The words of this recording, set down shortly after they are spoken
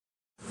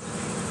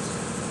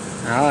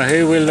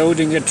Here we're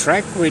loading a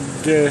truck with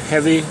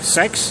heavy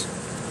sacks,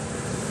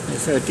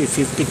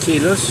 30-50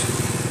 kilos.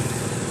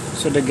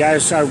 So the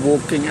guys are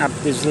walking up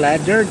this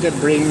ladder. They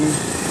bring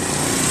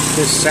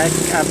the sack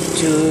up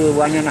to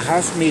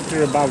 1.5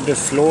 meters above the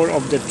floor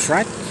of the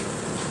truck.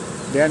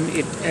 Then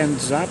it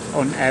ends up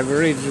on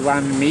average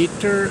 1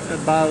 meter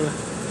above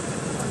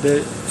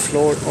the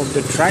floor of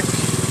the truck.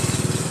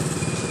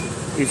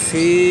 If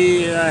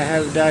I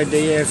have the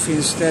idea, if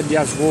instead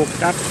just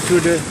walked up to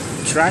the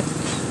truck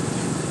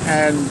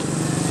and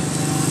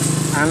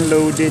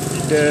unloaded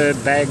the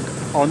bag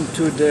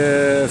onto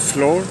the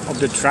floor of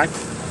the truck,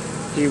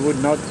 he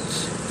would not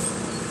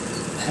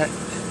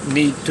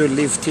need to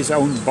lift his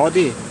own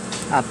body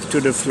up to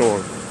the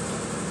floor.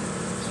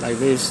 Like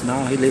this,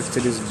 now he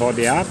lifted his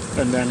body up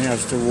and then he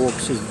has to walk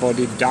his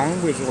body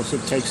down, which also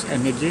takes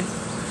energy.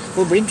 It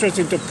would be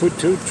interesting to put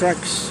two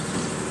trucks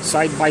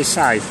side by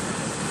side.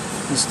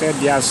 Instead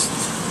just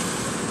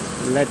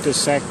let the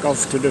sack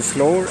off to the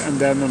floor, and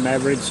then on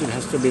average it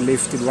has to be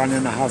lifted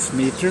 1.5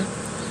 meters.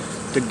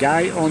 The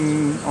guy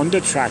on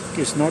the truck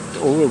is not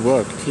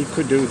overworked. He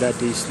could do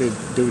that easily,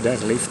 do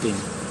that lifting.